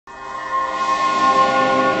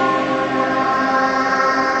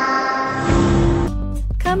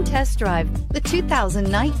test drive the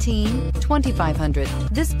 2019 2500.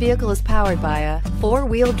 This vehicle is powered by a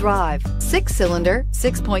 4-wheel drive, 6-cylinder,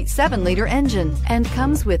 6.7-liter engine, and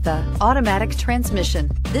comes with a automatic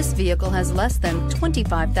transmission. This vehicle has less than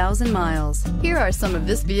 25,000 miles. Here are some of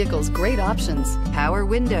this vehicle's great options: power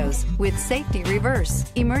windows with safety reverse,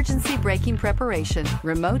 emergency braking preparation,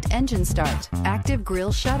 remote engine start, active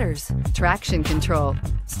grille shutters, traction control,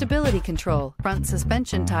 stability control, front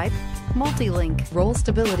suspension type, multi-link, roll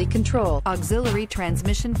stability control, auxiliary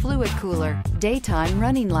transmission fluid cooler, daytime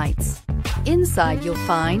running lights. Inside you'll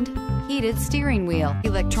find heated steering wheel,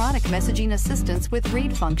 electronic messaging assistance with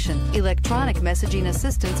read function, electronic messaging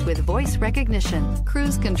assistance with voice recognition,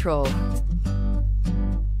 cruise control.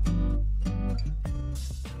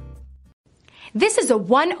 This is a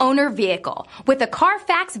one-owner vehicle with a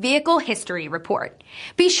Carfax Vehicle History Report.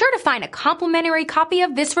 Be sure to find a complimentary copy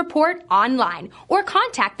of this report online or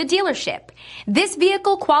contact the dealership. This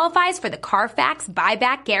vehicle qualifies for the Carfax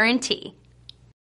Buyback Guarantee.